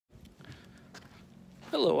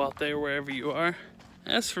Hello out there, wherever you are.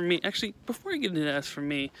 As for me, actually, before I get into as for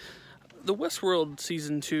me, the Westworld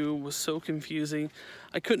Season 2 was so confusing.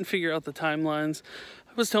 I couldn't figure out the timelines.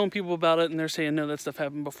 I was telling people about it, and they're saying, no, that stuff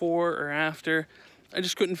happened before or after. I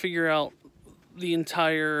just couldn't figure out the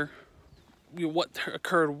entire, what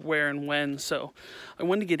occurred where and when, so I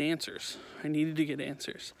wanted to get answers. I needed to get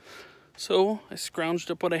answers. So I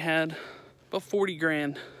scrounged up what I had, about 40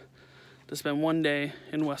 grand, to spend one day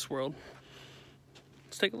in Westworld.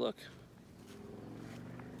 Let's take a look.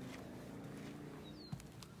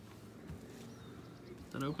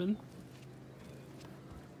 Is that open?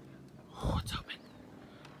 Oh, it's open.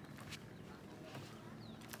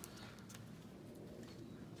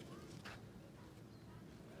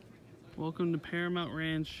 Welcome to Paramount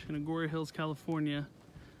Ranch in Agoura Hills, California,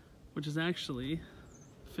 which is actually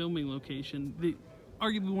a filming location,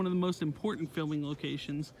 arguably one of the most important filming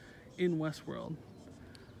locations in Westworld.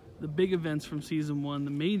 The big events from Season 1,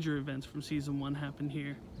 the major events from Season 1 happened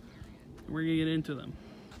here. We're gonna get into them.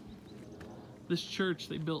 This church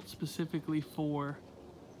they built specifically for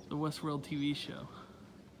the Westworld TV show.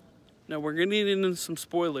 Now we're gonna get into some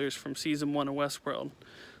spoilers from Season 1 of Westworld.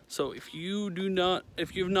 So if you've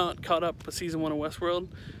not caught up with Season 1 of Westworld,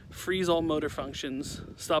 freeze all motor functions.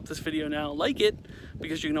 Stop this video now, like it,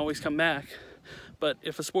 because you can always come back. But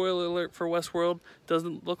if a spoiler alert for Westworld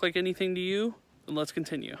doesn't look like anything to you, then let's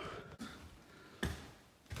continue.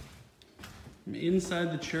 I'm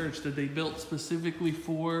inside the church that they built specifically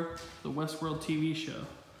for the Westworld TV show.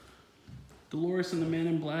 Dolores and the Man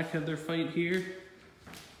in Black had their fight here.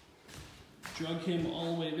 Drug him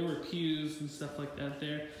all the way, there were pews and stuff like that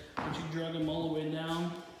there, but you drug him all the way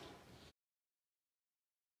down.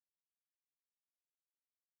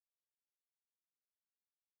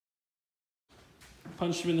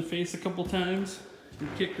 Punched him in the face a couple times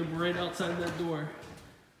and kicked him right outside that door.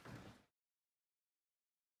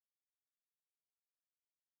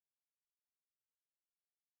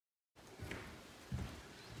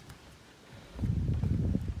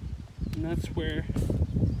 And that's where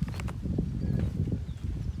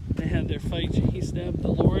they had their fight. He stabbed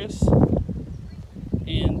Dolores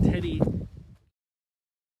and Teddy.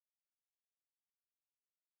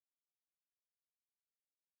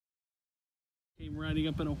 Came riding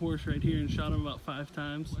up on a horse right here and shot him about 5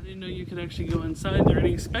 times. I didn't know you could actually go inside there. I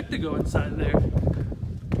didn't expect to go inside there.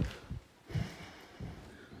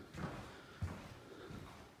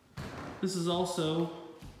 This is also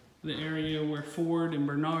the area where Ford and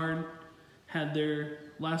Bernard had their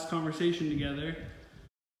last conversation together.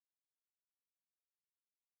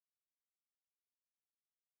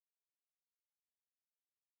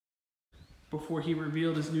 Before he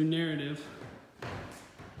revealed his new narrative.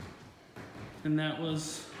 And that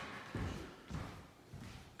was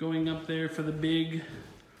going up there for the big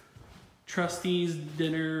trustees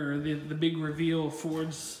dinner, or the big reveal of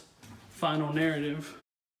Ford's final narrative.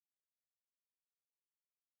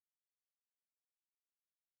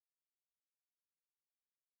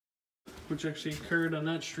 Which actually occurred on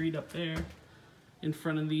that street up there in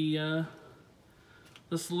front of the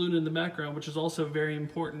saloon in the background, which is also a very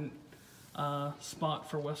important spot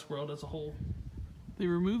for Westworld as a whole. They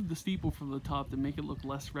removed the steeple from the top to make it look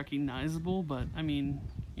less recognizable, but I mean,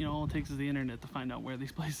 you know, all it takes is the internet to find out where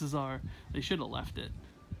these places are. They should have left it.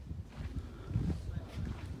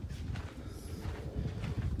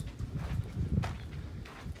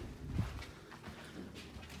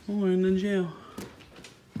 Oh, we're in the jail.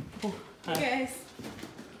 Oh, hi. Hey guys,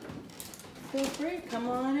 feel free, come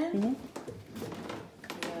on in. Mm-hmm.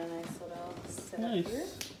 Got a nice little setup Nice. here.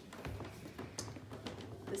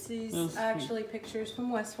 This is actually pictures from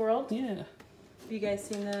Westworld. Yeah. Have you guys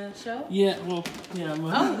seen the show? Yeah, well, yeah.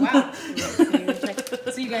 Oh, wow.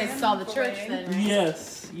 So you guys saw the church then,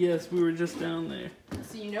 right? Yes, we were just down there.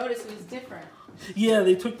 So you noticed it was different. Yeah,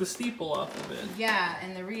 they took the steeple off of it. Yeah,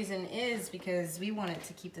 and the reason is because we wanted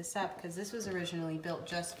to keep this up because this was originally built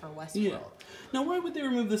just for Westworld. Yeah. Now, why would they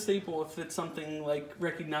remove the staple if it's something like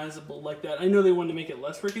recognizable like that? I know they wanted to make it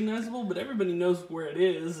less recognizable, but everybody knows where it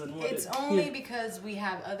is and what it's only because we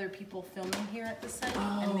have other people filming here at the site,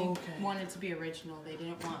 and they wanted to be original. They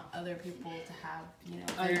didn't want other people to have, you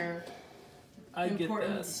know, their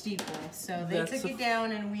important steeple. So they took it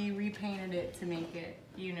down and we repainted it to make it,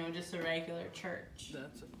 you know, just a regular church.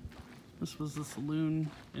 This was the saloon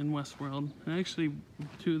in Westworld. And actually,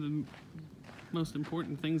 two of the most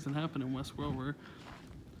important things that happened in Westworld were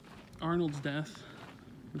Arnold's death,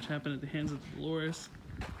 which happened at the hands of Dolores,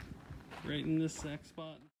 right in this exact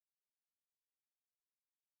spot.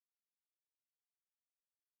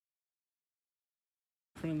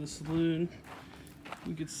 In front of the saloon.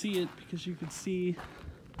 You could see it because you could see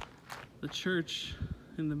the church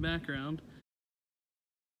in the background.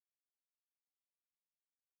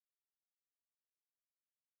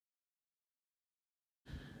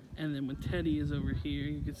 And then when Teddy is over here,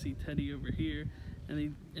 you can see Teddy over here,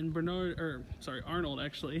 and Arnold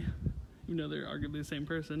actually, you know, they're arguably the same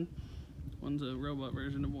person. One's a robot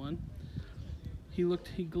version of one. He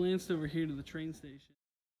glanced over here to the train station.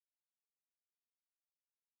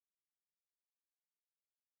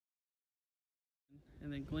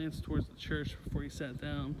 And then glanced towards the church before he sat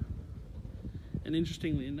down. And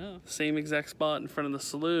interestingly enough, the same exact spot in front of the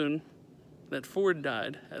saloon that Ford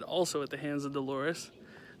died at, also at the hands of Dolores.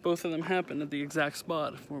 Both of them happened at the exact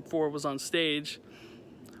spot where Ford was on stage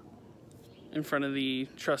in front of the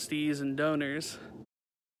trustees and donors.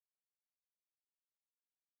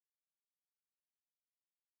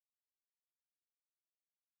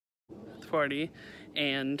 At the party,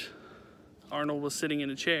 and Arnold was sitting in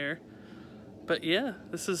a chair. But yeah,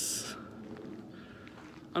 this is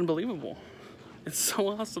unbelievable. It's so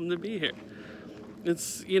awesome to be here.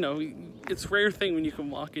 It's, you know, it's a rare thing when you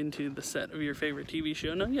can walk into the set of your favorite TV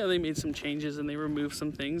show. Now, yeah, they made some changes and they removed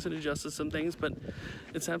some things and adjusted some things, but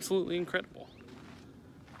it's absolutely incredible.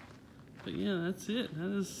 But yeah, that's it.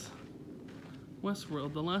 That is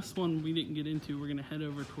Westworld. The last one we didn't get into, we're gonna head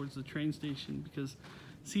over towards the train station because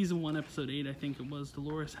season 1, episode 8, I think it was,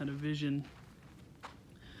 Dolores had a vision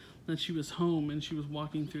that she was home and she was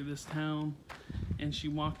walking through this town, and she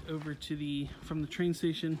walked over to from the train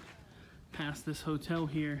station past this hotel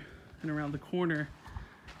here and around the corner,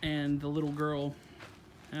 and the little girl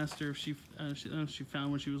asked her if she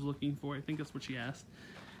found what she was looking for. I think that's what she asked.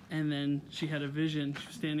 And then she had a vision. She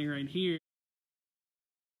was standing right here.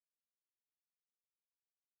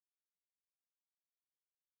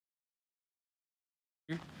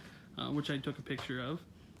 Which I took a picture of.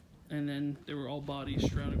 And then there were all bodies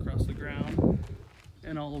strewn across the ground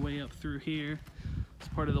and all the way up through here. It's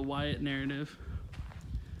part of the Wyatt narrative.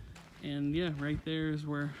 And yeah, right there is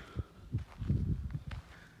where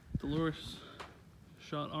Dolores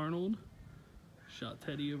shot Arnold, shot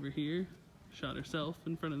Teddy over here, shot herself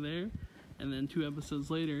in front of there, and then 2 episodes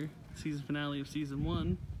later, season finale of season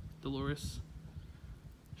 1, Dolores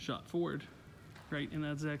shot Ford right in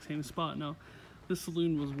that exact same spot. Now, this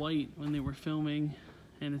saloon was white when they were filming,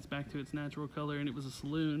 and it's back to its natural color, and it was a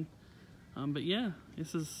saloon. But yeah,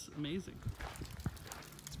 this is amazing.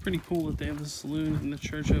 It's pretty cool that they have the saloon and the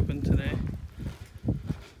church open today.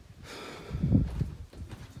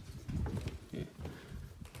 Yeah.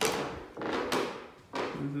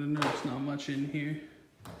 There's not much in here,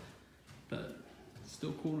 but it's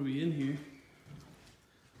still cool to be in here.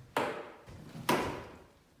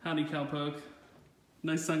 Howdy, cowpoke.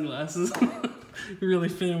 Nice sunglasses. You really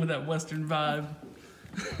fit in with that Western vibe.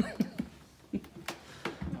 I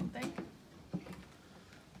don't think.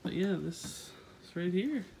 But yeah, this is right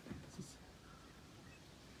here. This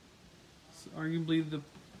is arguably the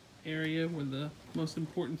area where the most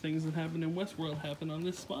important things that happen in Westworld happen on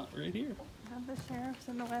this spot right here. Have the sheriffs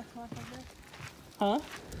in the West walk of this. Huh?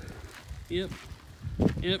 Yep.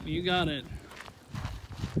 Yep, you got it.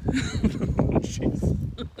 Jeez.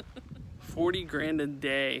 40 grand a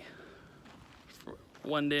day for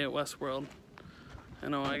one day at Westworld.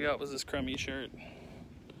 And all I got was this crummy shirt.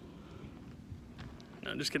 No,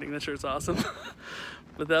 I'm just kidding, that shirt's awesome.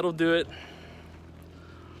 But that'll do it.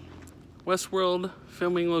 Westworld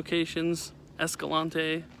filming locations,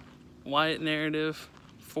 Escalante, Wyatt narrative,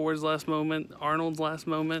 Ford's last moment, Arnold's last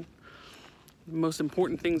moment. The most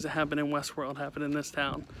important things that happen in Westworld happen in this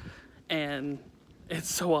town. And it's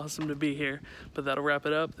so awesome to be here. But that'll wrap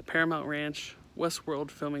it up. The Paramount Ranch, Westworld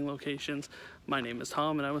filming locations. My name is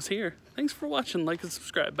Tom and I was here. Thanks for watching. Like and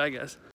subscribe. Bye, guys.